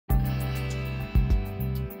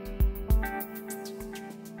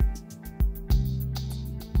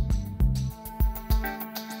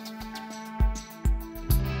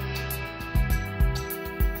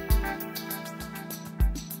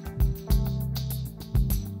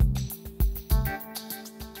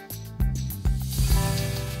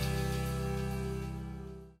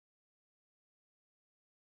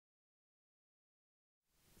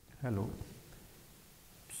Hello.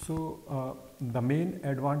 The main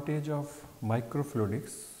advantage of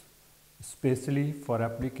microfluidics, especially for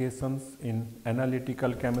applications in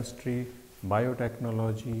analytical chemistry,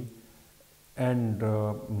 biotechnology,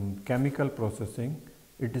 and chemical processing,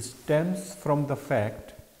 it stems from the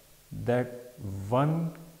fact that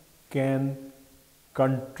one can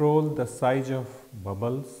control the size of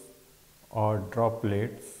bubbles or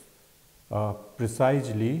droplets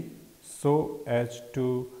precisely so as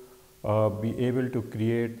to be able to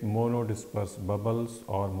create monodispersed bubbles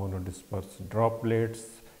or monodispersed droplets,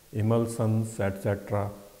 emulsions, etc.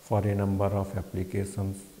 for a number of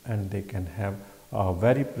applications, and they can have a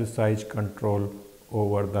very precise control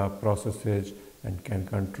over the processes and can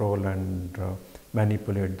control and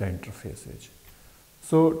manipulate the interfaces.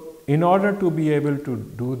 So, in order to be able to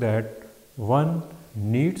do that, one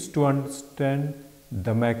needs to understand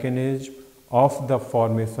the mechanism of the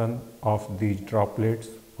formation of these droplets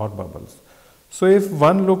or bubbles. So, if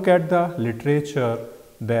one look at the literature,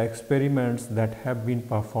 the experiments that have been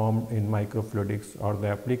performed in microfluidics or the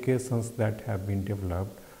applications that have been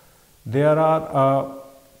developed, there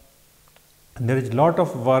is a lot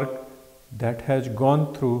of work that has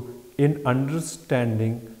gone through in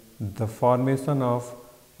understanding the formation of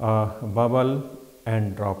bubble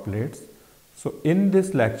and droplets. So, in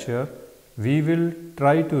this lecture, we will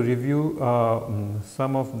try to review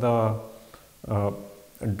some of the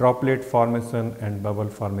droplet formation and bubble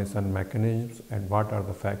formation mechanisms and what are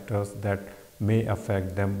the factors that may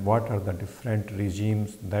affect them, what are the different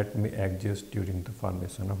regimes that may exist during the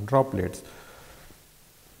formation of droplets.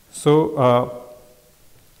 So,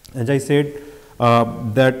 as I said,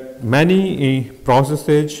 that many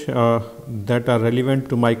processes that are relevant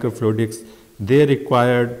to microfluidics, they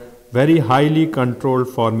required very highly controlled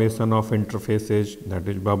formation of interfaces, that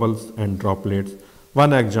is bubbles and droplets.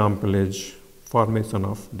 One example is formation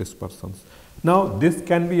of dispersions. Now, this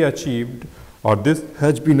can be achieved, or this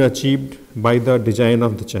has been achieved by the design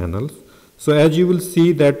of the channels. So, as you will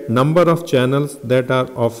see that number of channels that are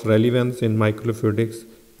of relevance in microfluidics,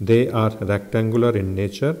 they are rectangular in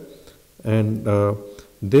nature, and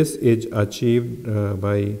this is achieved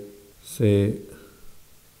by, say,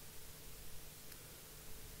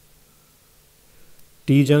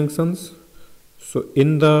 T junctions. So,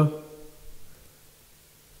 in the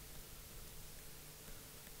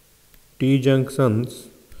T junctions,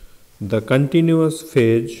 the continuous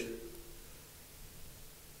phase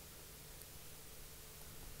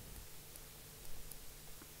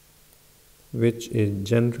which is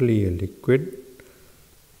generally a liquid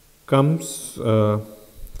comes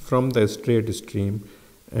from the straight stream,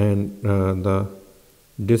 and the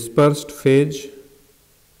dispersed phase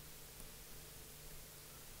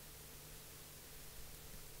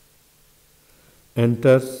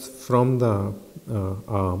enters from the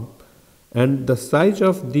arm, and the size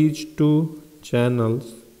of these two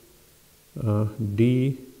channels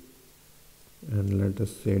D and let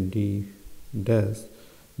us say D dash,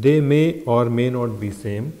 they may or may not be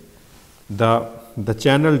same. The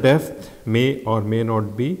channel depth may or may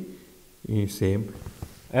not be same.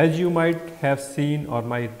 As you might have seen or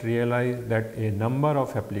might realize that a number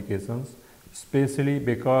of applications, especially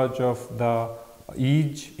because of the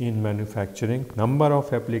ease in manufacturing, number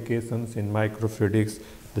of applications in microfluidics,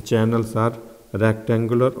 the channels are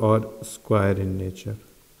rectangular or square in nature.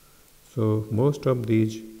 So, most of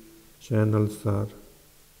these channels are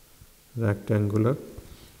rectangular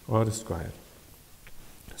or square.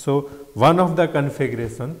 So, one of the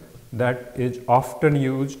configuration that is often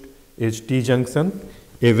used is T junction.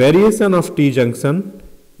 A variation of T junction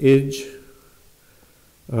is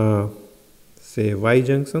say Y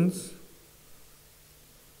junctions.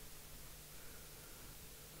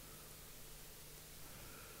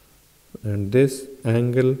 And this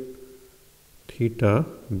angle theta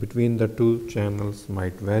between the two channels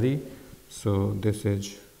might vary. So, this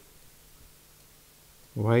is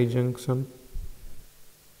Y junction.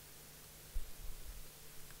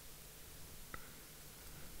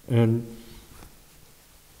 And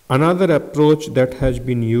another approach that has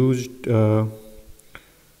been used to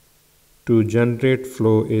generate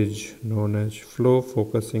flow is known as flow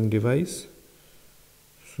focusing device.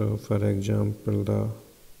 So, for example, the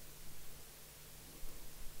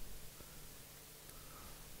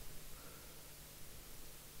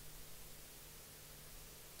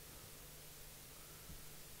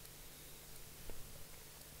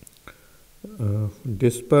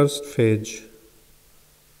dispersed phase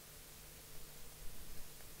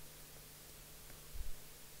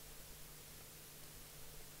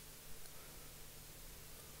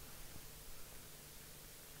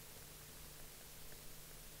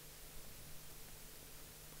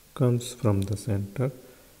comes from the center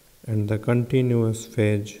and the continuous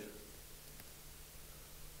phase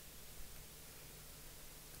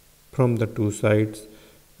from the two sides,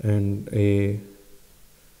 and a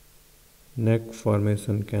neck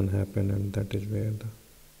formation can happen, and that is where the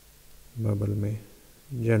bubble may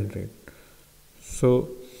generate. So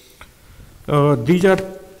these are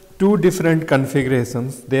two different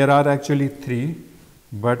configurations. There are actually three,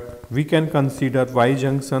 but we can consider Y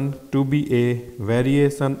junction to be a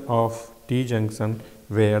variation of T junction,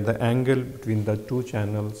 where the angle between the two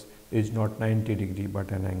channels is not 90 degree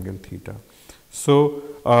but an angle theta. So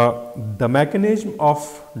the mechanism of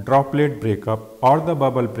droplet breakup or the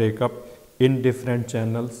bubble breakup in different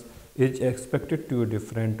channels is expected to be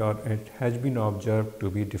different, or it has been observed to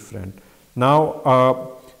be different. Now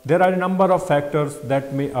there are a number of factors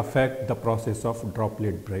that may affect the process of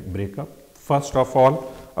droplet breakup. First of all,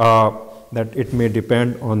 that it may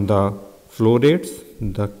depend on the flow rates,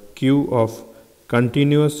 the Q of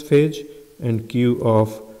continuous phase and Q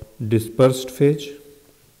of dispersed phase.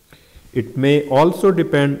 It may also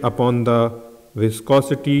depend upon the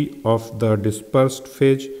viscosity of the dispersed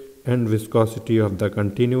phase and viscosity of the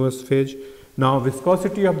continuous phase. Now,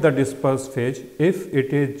 viscosity of the dispersed phase, if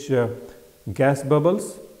it is gas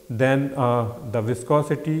bubbles, then the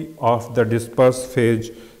viscosity of the dispersed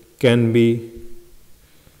phase can be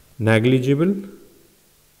negligible.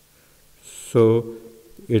 So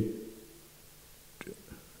it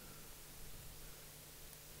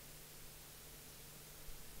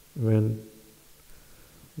when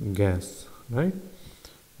gas, right,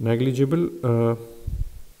 negligible.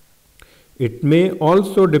 It may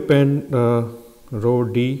also depend rho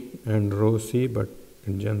D and rho C, but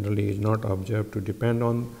it generally is not observed to depend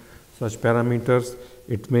on such parameters.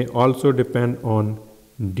 It may also depend on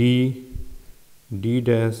D, D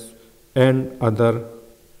dash and other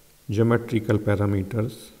geometrical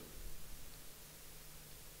parameters.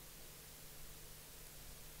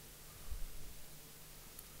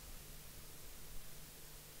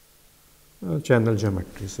 Channel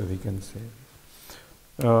geometry, so we can say.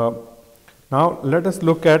 Now let us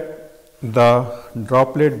look at the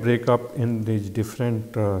droplet breakup in these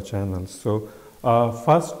different channels. So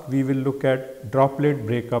first we will look at droplet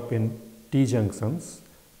breakup in T junctions,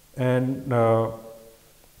 and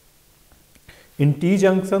in T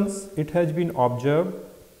junctions it has been observed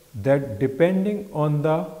that depending on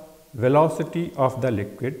the velocity of the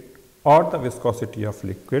liquid or the viscosity of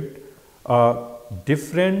liquid,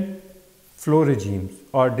 different flow regimes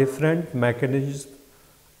or different mechanisms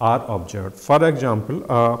are observed. For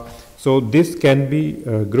example, so this can be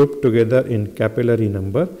grouped together in capillary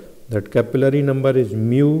number. That capillary number is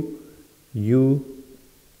mu u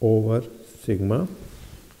over sigma.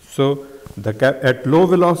 So at low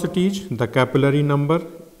velocities, the capillary number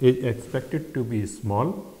is expected to be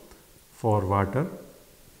small for water.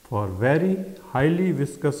 For very highly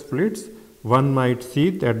viscous fluids, one might see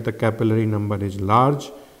that the capillary number is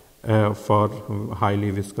large for highly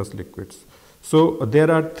viscous liquids. So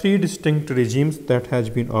there are three distinct regimes that has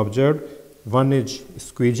been observed. One is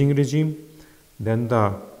squeezing regime, then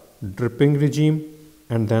the dripping regime,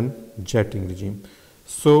 and then jetting regime.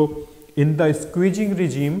 So in the squeezing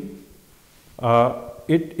regime,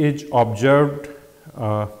 it is observed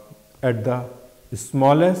at the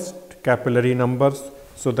smallest capillary numbers.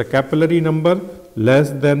 So the capillary number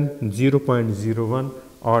less than 0.01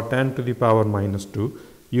 or 10 to the power minus 2.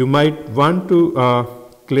 You might want to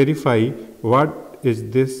clarify what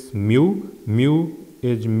is this mu. Mu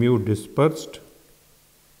is mu dispersed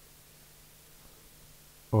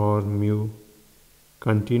or mu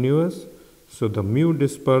continuous. So the mu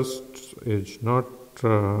dispersed is not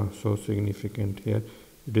so significant here.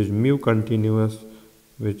 It is mu continuous,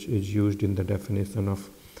 which is used in the definition of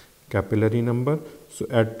capillary number. So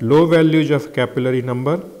at low values of capillary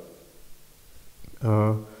number,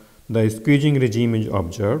 the squeezing regime is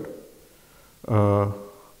observed.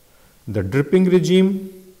 The dripping regime,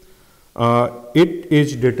 it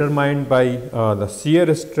is determined by the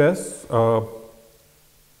shear stress or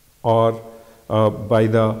by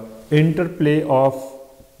the interplay of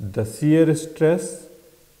the shear stress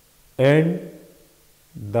and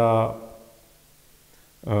the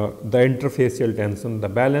interfacial tension. The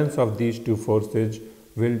balance of these two forces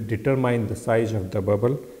will determine the size of the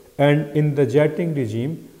bubble. And in the jetting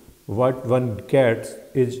regime, what one gets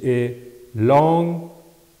is a long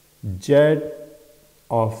jet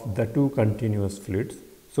of the two continuous fluids.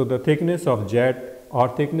 So the thickness of jet or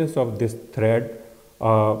thickness of this thread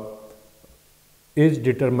is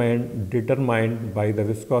determined by the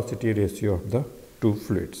viscosity ratio of the two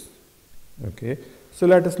fluids. Okay. So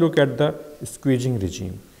let us look at the squeezing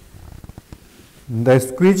regime. The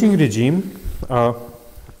squeezing regime,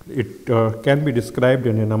 it can be described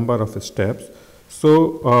in a number of steps.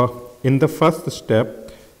 So, in the first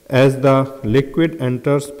step, as the liquid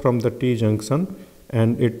enters from the T junction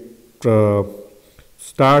and it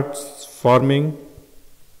starts forming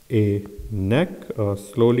a neck,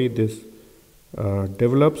 slowly this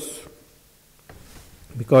develops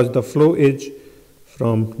because the flow is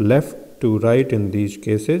from left to right in these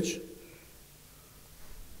cases.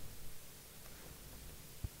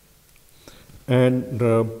 And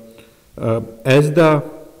as the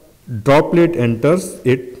droplet enters,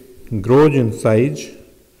 it grows in size.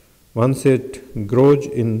 Once it grows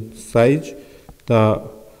in size, the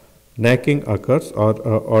necking occurs, or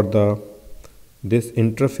this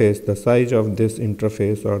interface, the size of this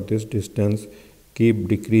interface or this distance keep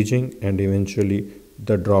decreasing, and eventually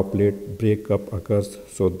the droplet breakup occurs.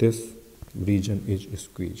 So this region is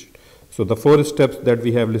squeezed. So the 4 steps that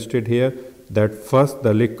we have listed here, that first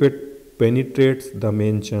the liquid penetrates the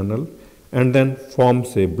main channel and then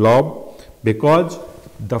forms a blob, because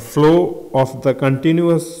the flow of the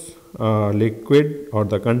continuous liquid or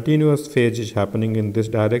the continuous phase is happening in this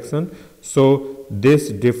direction. So this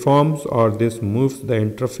deforms or this moves the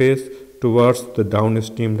interface towards the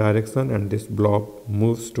downstream direction, and this blob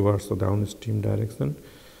moves towards the downstream direction.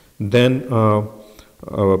 Then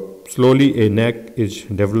slowly a neck is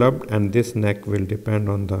developed, and this neck will depend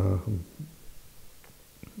on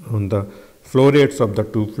the flow rates of the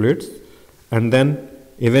two fluids, and then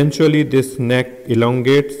eventually this neck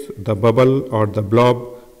elongates, the bubble or the blob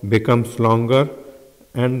becomes longer,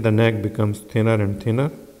 and the neck becomes thinner and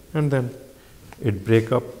thinner, and then it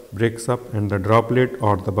breaks up and the droplet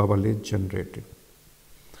or the bubble is generated.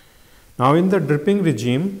 Now in the dripping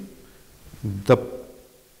regime, the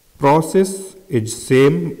process is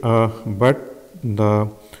same, but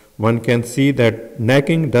one can see that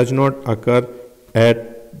necking does not occur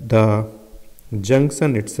at the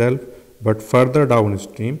junction itself, but further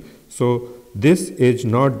downstream. So this is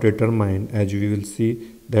not determined, as we will see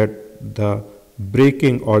that the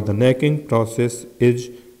breaking or the necking process is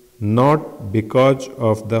not because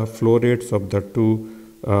of the flow rates of the two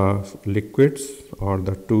liquids or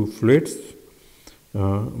the two fluids,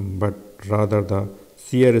 but rather the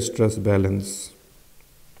shear stress balance.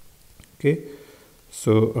 Okay,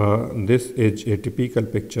 so this is a typical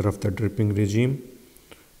picture of the dripping regime.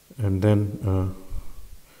 And then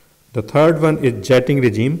the third one is jetting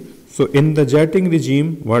regime. So in the jetting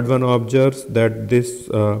regime, what one observes that this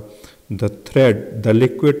the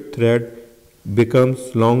liquid thread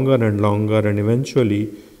becomes longer and longer, and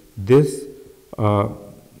eventually this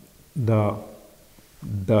the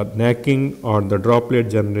necking or the droplet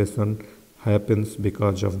generation happens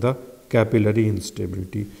because of the capillary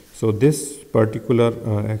instability. So this particular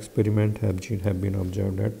experiment have been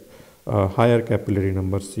observed at higher capillary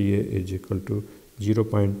number Ca is equal to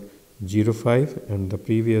 0.05, and the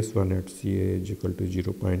previous one at Ca is equal to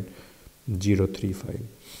 0.035.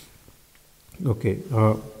 Okay,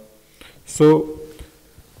 so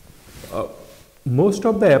most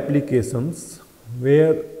of the applications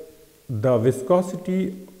where the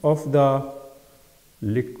viscosity of the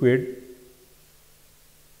liquid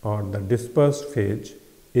or the dispersed phase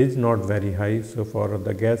is not very high. So for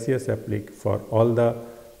the gaseous for all the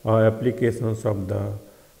applications of the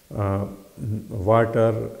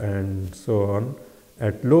water and so on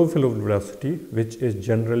at low fluid velocity, which is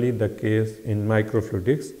generally the case in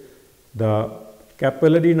microfluidics, the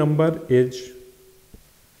capillary number is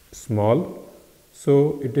small.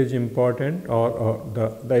 So it is important, or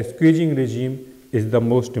the squeezing regime is the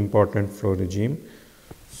most important flow regime.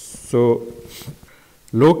 So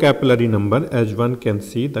low capillary number, as one can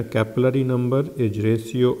see, the capillary number is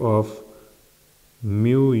ratio of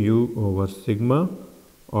mu u over sigma,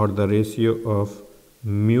 or the ratio of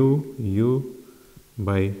mu u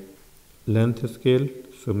by length scale.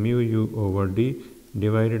 So mu u over d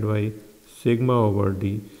divided by sigma over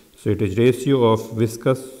d. So it is ratio of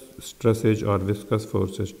viscous stresses or viscous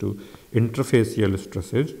forces to interfacial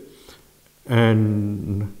stresses,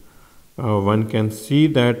 and one can see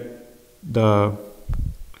that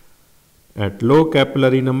at low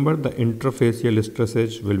capillary number the interfacial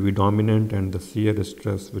stresses will be dominant and the shear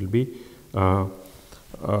stress will be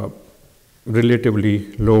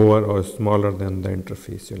relatively lower or smaller than the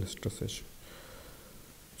interfacial stresses.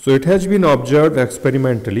 So it has been observed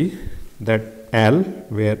experimentally that L,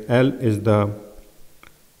 where L is the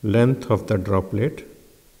length of the droplet,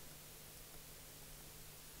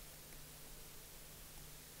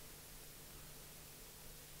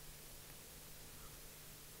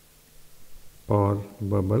 or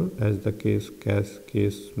bubble, as the case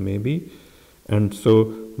may be, and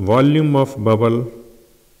so volume of bubble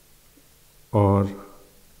or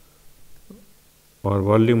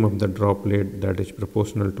volume of the droplet, that is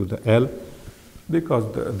proportional to the L,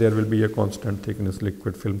 because there will be a constant thickness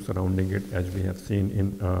liquid film surrounding it, as we have seen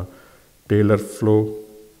in Taylor flow,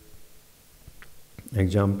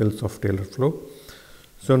 examples of Taylor flow.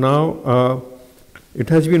 So now it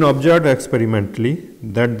has been observed experimentally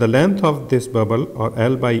that the length of this bubble, or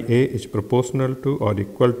L by A, is proportional to or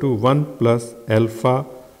equal to 1 plus alpha,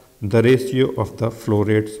 the ratio of the flow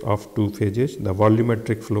rates of two phases, the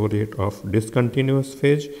volumetric flow rate of discontinuous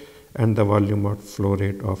phase and the volume flow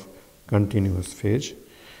rate of continuous phase.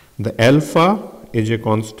 The alpha is a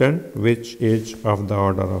constant which is of the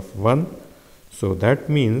order of 1. So that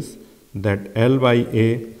means that L by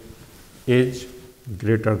A is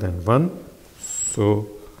greater than 1. So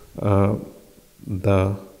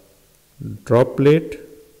the droplet,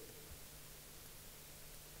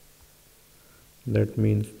 that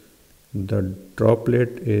means the droplet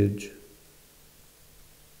is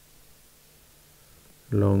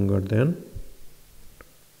longer than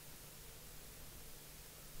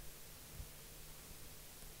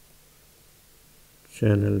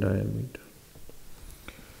channel diameter.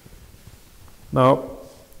 Now,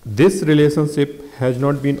 this relationship has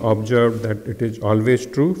not been observed that it is always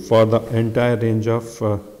true for the entire range of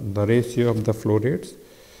the ratio of the flow rates.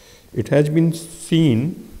 It has been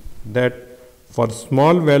seen that for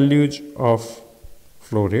small values of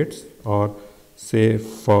flow rates, or say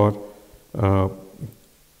for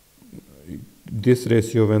this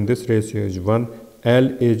ratio, when this ratio is 1, L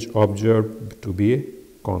is observed to be a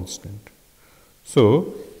constant.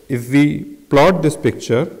 So, if we plot this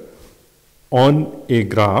picture on a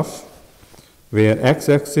graph where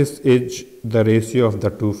x-axis is the ratio of the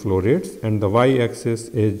two flow rates and the y-axis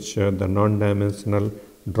is the non-dimensional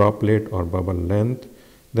droplet or bubble length,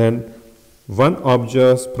 then one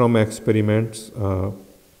observes from experiments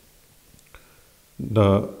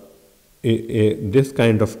this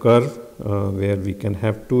kind of curve where we can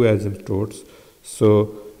have two asymptotes.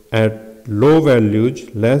 So at low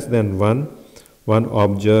values less than 1, one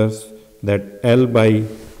observes that L by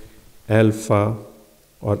alpha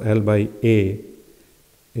or L by A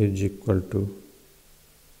is equal to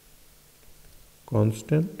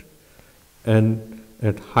constant, and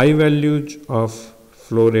at high values of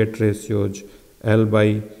flow rate ratios L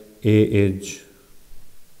by A is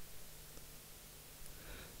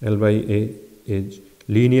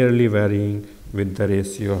linearly varying with the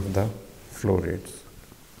ratio of the flow rates.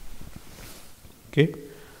 Okay,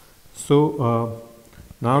 so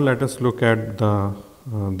now let us look at the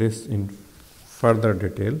this in further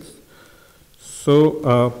details.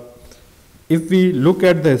 So if we look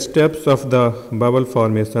at the steps of the bubble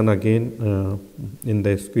formation again in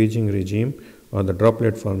the squeezing regime or the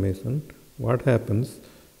droplet formation, what happens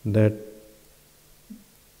that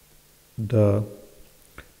the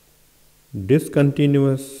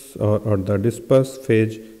discontinuous or the dispersed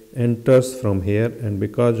phase enters from here, and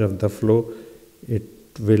because of the flow it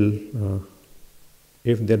will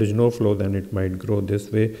if there is no flow then it might grow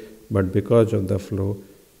this way, but because of the flow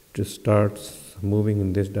it starts moving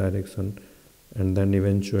in this direction, and then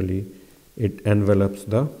eventually it envelops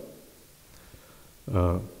the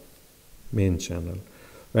main channel.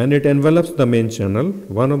 When it envelops the main channel,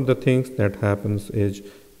 one of the things that happens is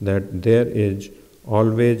that there is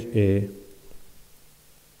always a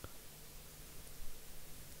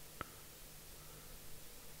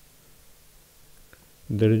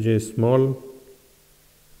small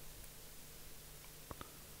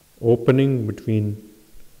opening between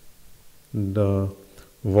the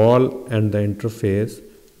wall and the interface.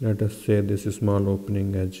 Let us say this is small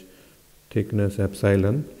opening as thickness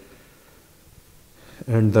epsilon,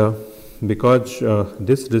 and because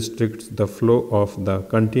this restricts the flow of the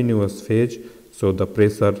continuous phase, so the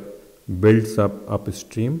pressure builds up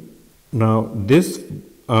upstream. Now this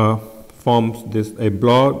forms this a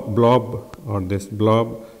blob or this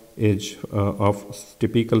blob is of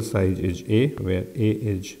typical size is A, where A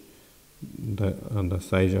is the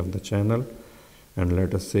size of the channel, and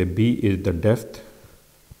let us say B is the depth,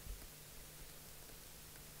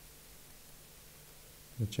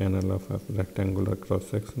 the channel of a rectangular cross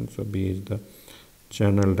section, so B is the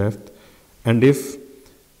channel depth. And if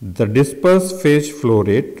the dispersed phase flow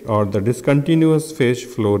rate or the discontinuous phase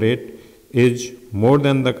flow rate is more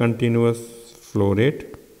than the continuous flow rate,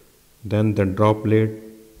 then the droplet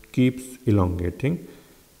keeps elongating,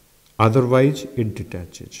 otherwise it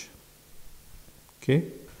detaches. Okay,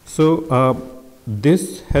 so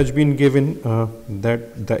this has been given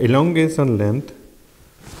that the elongation length,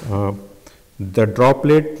 the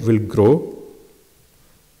droplet will grow.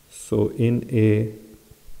 So in a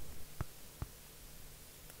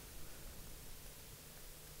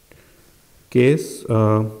case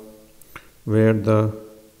where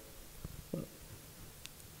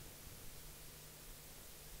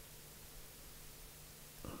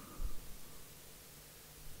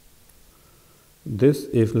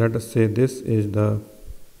if let us say this is the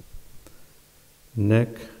neck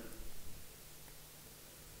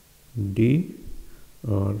D,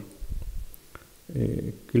 or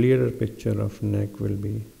a clearer picture of neck will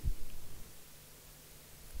be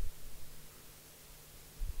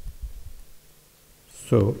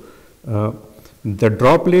so the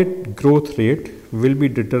droplet growth rate will be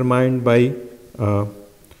determined by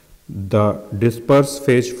the dispersed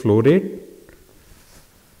phase flow rate,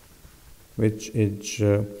 which is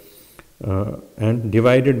and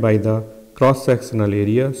divided by the cross sectional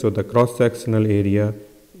area. So the cross sectional area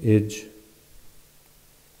is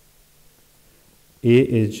A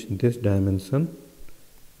is this dimension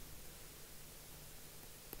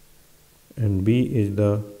and B is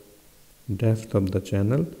the depth of the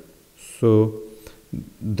channel. So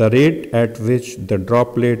the rate at which the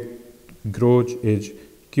droplet grows is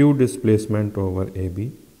Q displacement over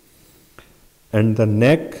AB, and the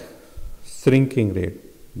neck shrinking rate,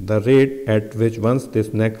 the rate at which once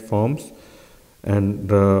this neck forms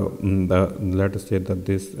and let us say that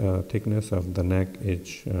this thickness of the neck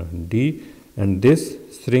is D, and this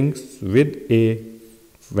shrinks with A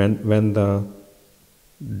when the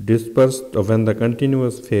dispersed or when the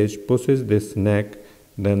continuous phase pushes this neck,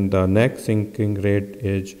 then the neck sinking rate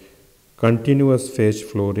is continuous phase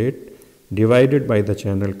flow rate divided by the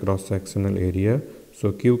channel cross sectional area.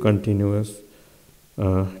 So Q continuous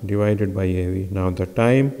divided by AV. Now the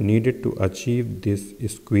time needed to achieve this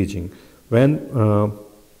squeezing, when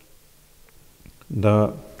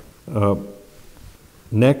the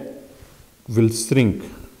neck will shrink,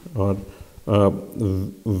 or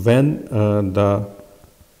when the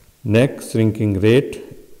neck shrinking rate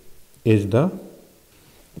is the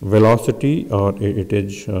velocity, or it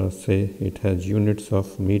is say it has units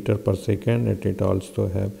of meter per second, and it also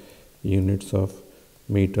have units of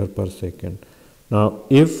meter per second. Now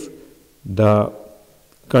if the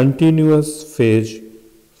continuous phase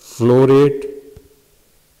flow rate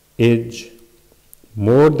is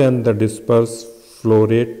more than the dispersed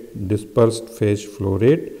phase flow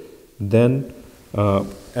rate, then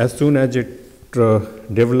as soon as it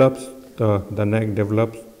develops, the neck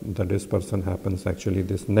develops, the dispersion happens. Actually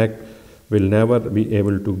this neck will never be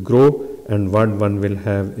able to grow, and what one will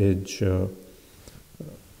have is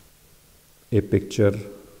a picture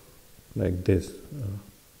like this.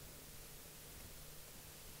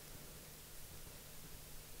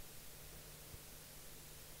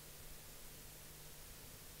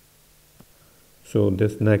 So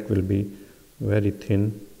this neck will be very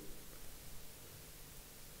thin.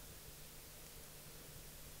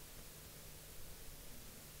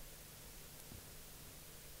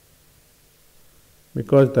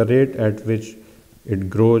 Because the rate at which it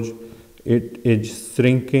grows, it is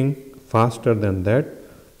shrinking faster than that.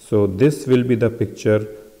 So this will be the picture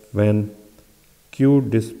when Q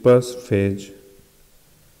dispersed phase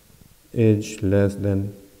is less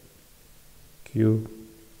than Q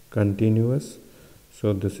continuous.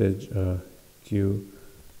 So this is Q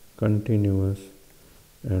continuous,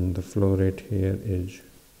 and the flow rate here is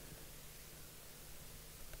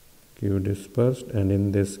Q dispersed, and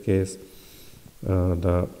in this case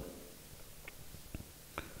the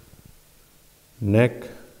neck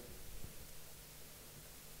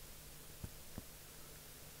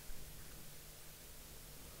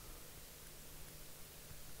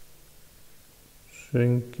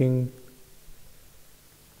shrinking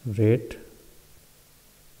rate,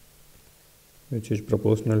 which is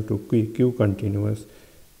proportional to Q continuous,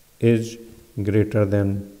 is greater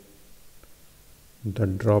than the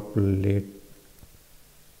droplet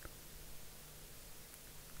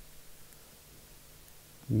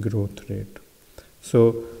growth rate.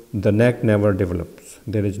 So the neck never develops.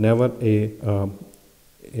 There is never a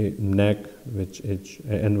neck which is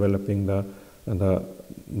enveloping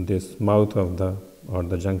this mouth of the, or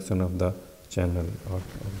the junction of the channel, or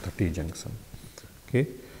of the T junction. Okay.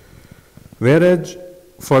 Whereas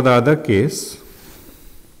for the other case,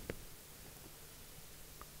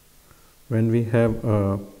 when we have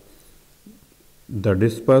the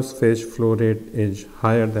dispersed phase flow rate is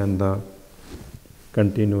higher than the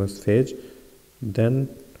continuous phase, then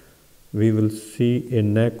we will see a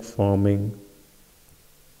neck forming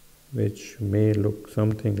which may look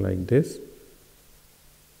something like this.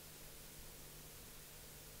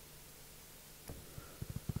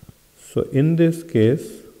 So in this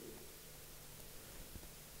case,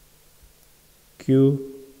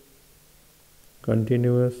 Q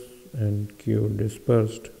continuous and Q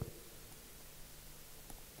dispersed.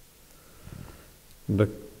 The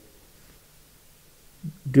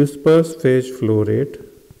dispersed phase flow rate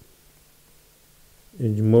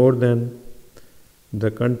is more than the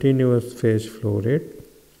continuous phase flow rate.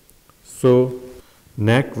 So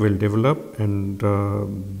neck will develop, and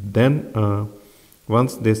then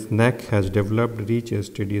once this neck has developed, reach a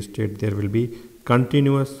steady state, there will be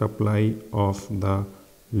continuous supply of the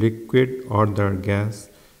liquid or the gas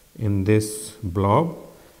in this blob.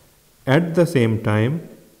 At the same time,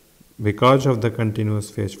 because of the continuous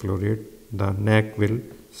phase flow rate, the neck will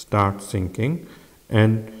start sinking,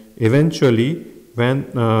 and eventually when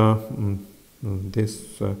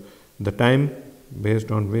the time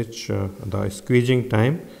based on which the squeezing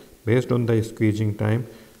time,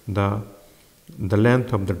 the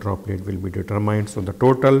length of the droplet will be determined. So the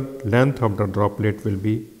total length of the droplet will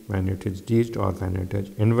be when it is reached or when it has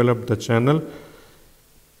enveloped the channel,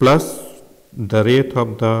 plus the rate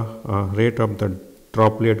of the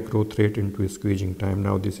droplet growth rate into squeezing time.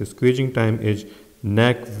 Now this squeezing time is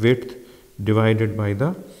neck width divided by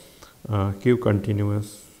the Q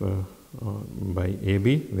continuous by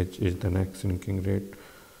AB, which is the neck sinking rate.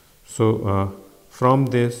 So from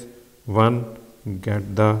this one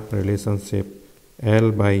get the relationship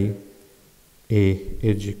L by A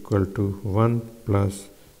is equal to 1 plus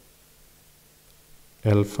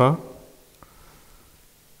alpha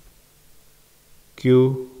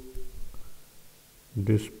Q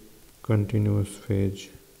discontinuous phase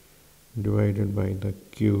divided by the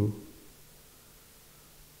Q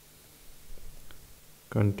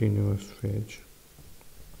continuous phase.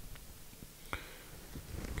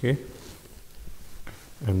 Okay,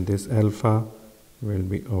 and this alpha will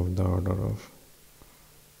be of the order of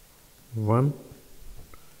 1.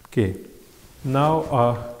 Okay,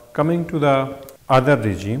 now coming to the other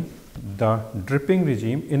regime, the dripping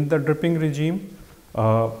regime. In the dripping regime,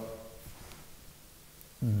 the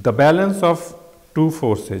balance of two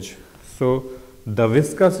forces. So the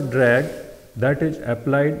viscous drag that is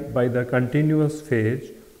applied by the continuous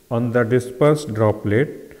phase on the dispersed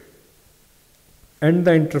droplet and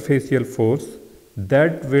the interfacial force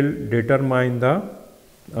that will determine the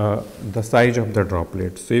size of the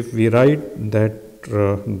droplet. So if we write that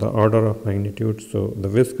the order of magnitude, so the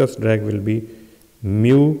viscous drag will be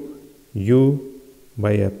mu u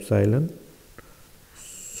by epsilon.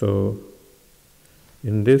 So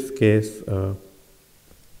in this case,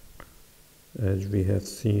 as we have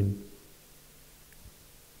seen,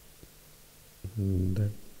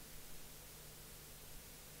 that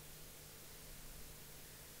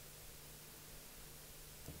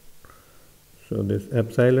so this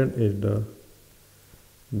epsilon is the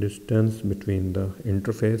distance between the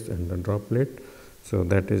interface and the droplet. So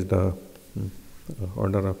that is the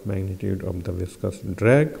order of magnitude of the viscous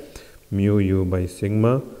drag, mu u by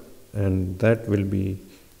sigma, and that will be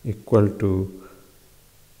equal to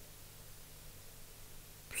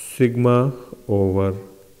sigma over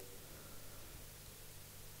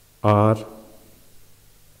r.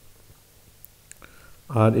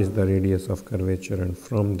 R is the radius of curvature, and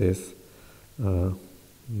from this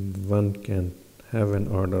one can have an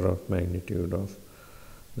order of magnitude of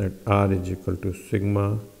that r is equal to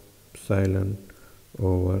sigma epsilon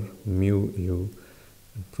over mu u.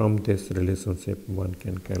 And from this relationship one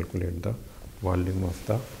can calculate the volume of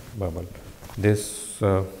the bubble.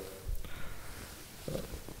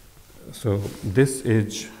 So this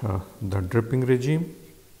is the dripping regime.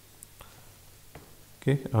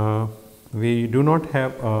 Okay, we do not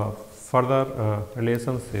have further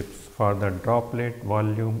relationships for the droplet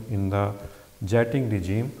volume in the jetting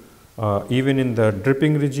regime. Even in the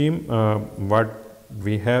dripping regime, what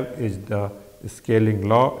we have is the scaling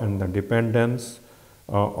law and the dependence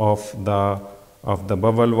of the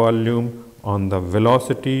bubble volume on the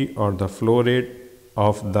velocity or the flow rate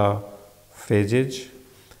of the phases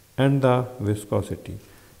and the viscosity.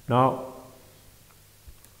 Now,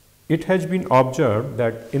 it has been observed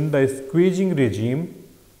that in the squeezing regime,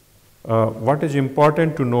 what is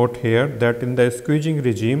important to note here, that in the squeezing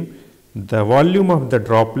regime, the volume of the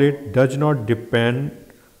droplet does not depend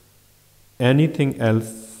anything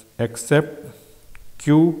else except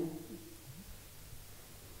Q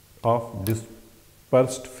of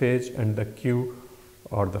dispersed phase and the Q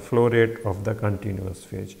or the flow rate of the continuous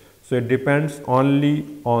phase. So it depends only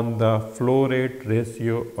on the flow rate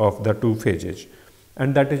ratio of the two phases,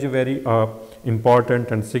 and that is a very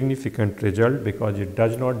important and significant result, because it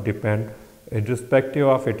does not depend, irrespective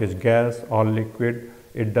of it is gas or liquid,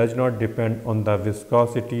 it does not depend on the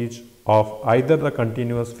viscosities of either the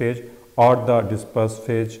continuous phase or the dispersed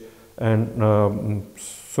phase And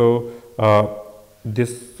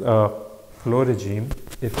this flow regime,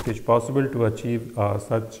 if it is possible to achieve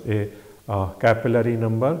such a capillary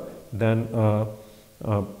number, then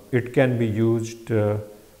it can be used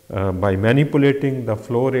by manipulating the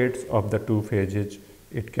flow rates of the two phases.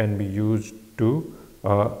 It can be used to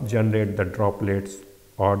generate the droplets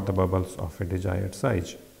or the bubbles of a desired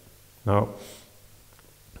size. Now,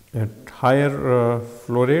 at higher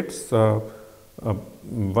flow rates,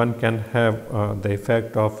 one can have the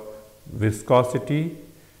effect of viscosity,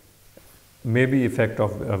 maybe effect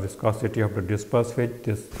of viscosity of the dispersed phase.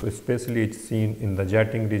 This especially is seen in the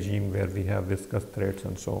jetting regime where we have viscous threads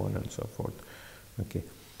and so on and so forth. Okay.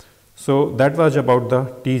 So that was about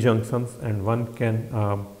the T junctions, and one can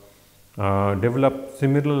develop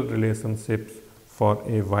similar relationships for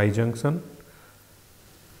a Y junction.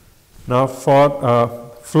 Now for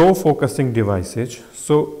flow focusing devices.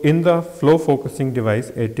 So in the flow focusing device,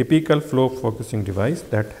 a typical flow focusing device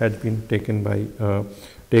that has been taken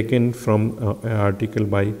from an article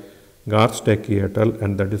by Garsteki et al.,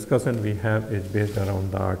 and the discussion we have is based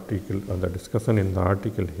around the article, the discussion in the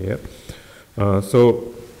article here.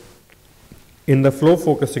 So in the flow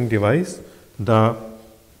focusing device, the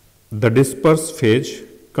dispersed phase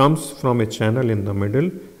comes from a channel in the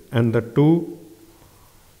middle, and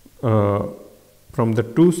from the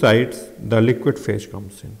two sides the liquid phase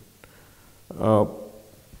comes in.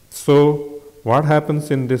 So what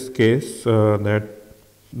happens in this case, that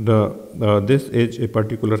this is a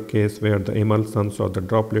particular case where the emulsions or the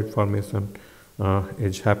droplet formation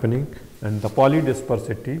is happening, and the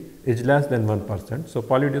polydispersity is less than 1%. So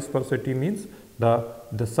polydispersity means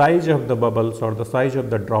the size of the bubbles or the size of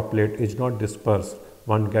the droplet is not dispersed.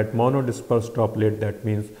 One get monodispersed droplet, that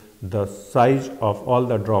means the size of all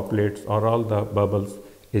the droplets or all the bubbles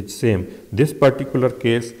is same. This particular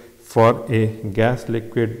case for a gas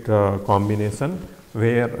liquid combination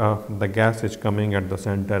where the gas is coming at the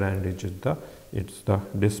center and it's the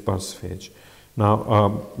dispersed phase.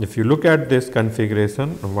 Now if you look at this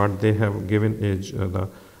configuration, what they have given is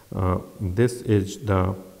this is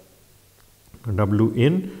the W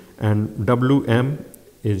in, and Wm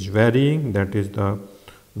is varying, that is the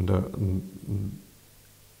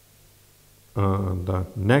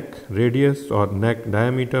neck radius or neck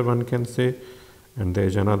diameter, one can say, and there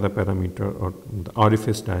is another parameter, or the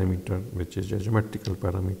orifice diameter, which is a geometrical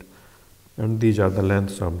parameter, and these are the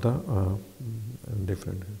lengths of the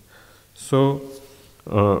different. So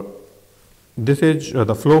this is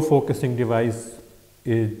the flow focusing device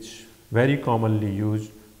is very commonly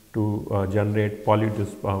used to generate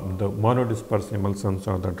the monodispersed emulsions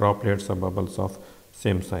or the droplets or bubbles of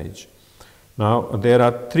same size. Now there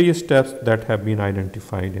are three steps that have been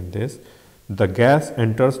identified in this. The gas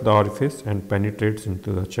enters the orifice and penetrates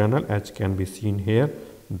into the channel, as can be seen here.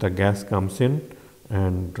 The gas comes in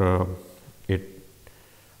and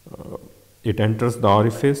it enters the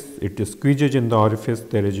orifice, it squeezes in the orifice,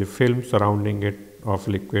 there is a film surrounding it of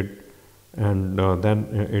liquid, and then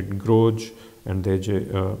it grows, and there is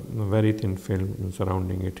a very thin film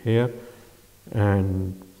surrounding it here,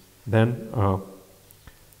 and then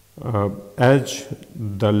as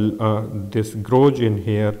this grows in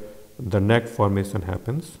here, the neck formation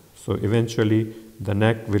happens. So eventually the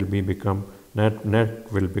neck will become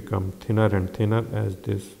thinner and thinner as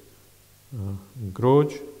this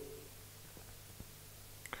grows,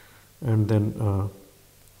 and then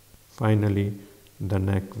finally the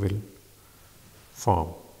neck will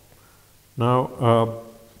form. Now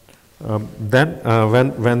then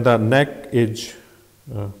when the neck is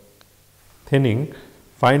thinning,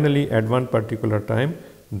 finally at one particular time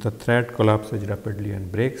the thread collapses rapidly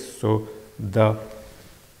and breaks. So the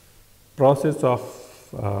process of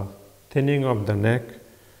thinning of the neck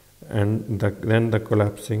and then the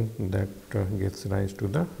collapsing that gives rise to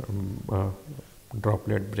the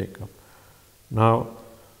droplet breakup. Now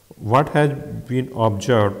what has been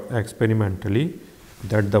observed experimentally,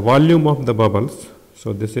 that the volume of the bubbles,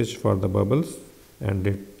 so this is for the bubbles,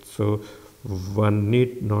 and so one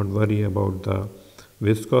need not worry about the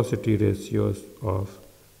viscosity ratios of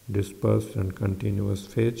dispersed and continuous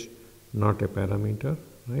phase, not a parameter,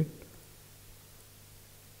 right?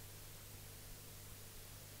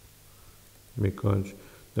 Because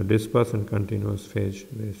the dispersed and continuous phase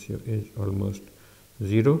ratio is almost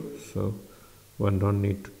 0, so one don't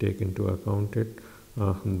need to take into account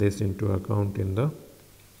this into account in the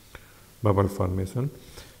bubble formation.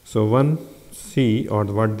 So one see, or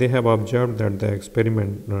what they have observed, that the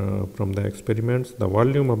experiment from the experiments, the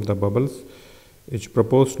volume of the bubbles is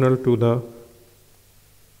proportional to the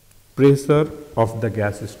pressure of the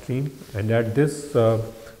gas stream, and at these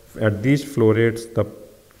flow rates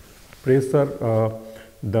pressure,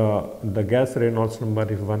 the gas Reynolds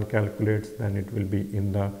number, if one calculates, then it will be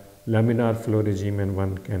in the laminar flow regime, and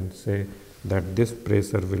one can say that this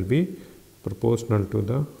pressure will be proportional to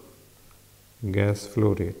the gas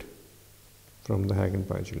flow rate from the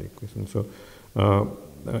Hagen-Poiseuille equation. So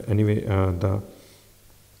anyway, the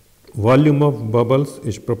volume of bubbles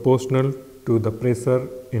is proportional to the pressure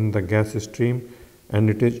in the gas stream, and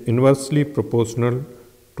it is inversely proportional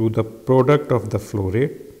to the product of the flow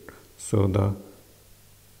rate. So the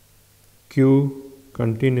Q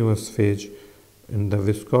continuous phase and the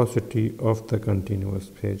viscosity of the continuous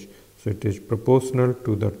phase. So it is proportional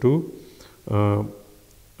to the two.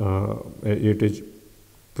 It is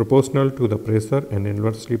proportional to the pressure and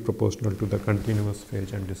inversely proportional to the continuous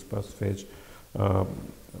phase and dispersed phase.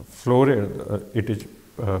 Flow rate, it is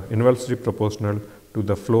inversely proportional to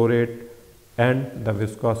the flow rate and the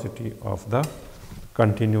viscosity of the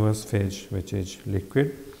continuous phase, which is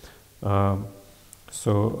liquid.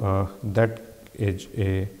 So that is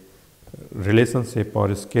a relationship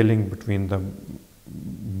or scaling between the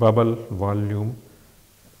bubble volume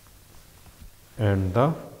and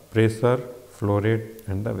the pressure, flow rate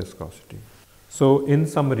and the viscosity. So in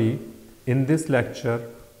summary, in this lecture,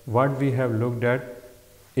 what we have looked at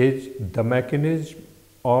is the mechanism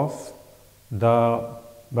of the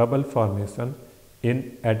bubble formation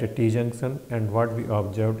at a T-junction, and what we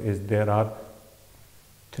observed is there are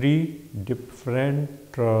three different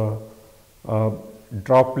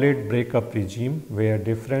droplet breakup regime where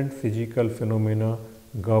different physical phenomena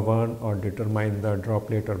govern or determine the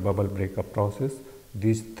droplet or bubble breakup process.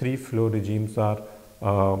 These three flow regimes are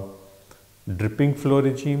dripping flow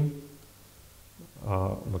regime.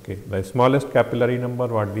 The smallest capillary number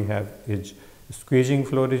what we have is squeezing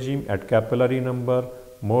flow regime. At capillary number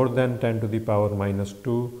more than 10 to the power minus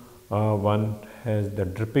 2, one has the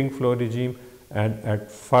dripping flow regime, and at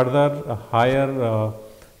further higher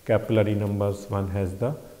capillary numbers one has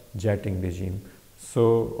the jetting regime.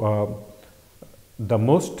 So the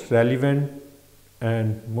most relevant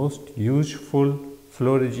and most useful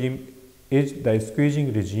flow regime is the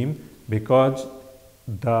squeezing regime, because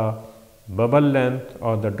the bubble length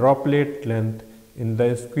or the droplet length in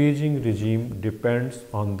the squeezing regime depends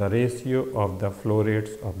on the ratio of the flow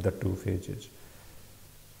rates of the two phases.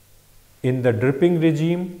 In the dripping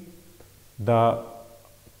regime, the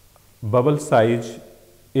bubble size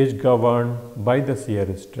is governed by the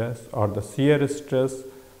shear stress or the shear stress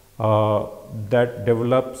that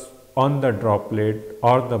develops on the droplet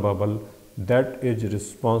or the bubble that is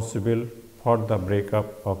responsible for the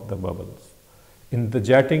breakup of the bubbles. In the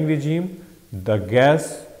jetting regime, the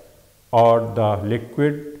gas or the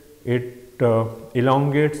liquid, it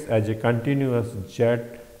elongates as a continuous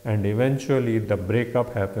jet, and eventually the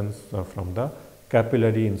breakup happens from the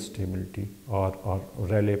capillary instability or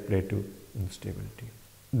Rayleigh-Plateau instability.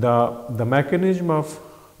 The mechanism of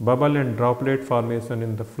bubble and droplet formation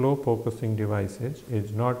in the flow focusing devices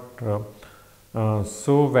is not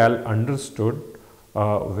so well understood,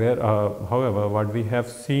 however, what we have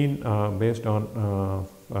seen based on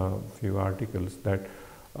few articles, that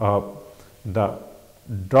the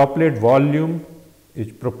droplet volume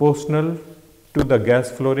is proportional to the gas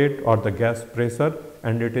flow rate or the gas pressure,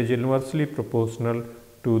 and it is inversely proportional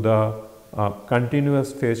to the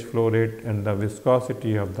continuous phase flow rate and the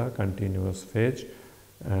viscosity of the continuous phase,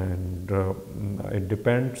 and it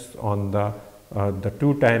depends on the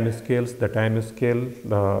two time scales, the time scale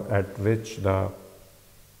at which the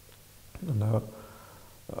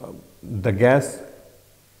gas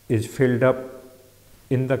is filled up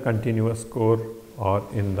in the continuous core or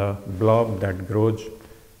in the blob that grows,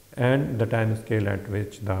 and the time scale at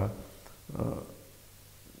which the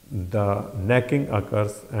necking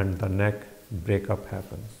occurs and the neck breakup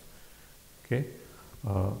happens. Okay,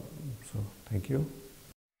 so thank you.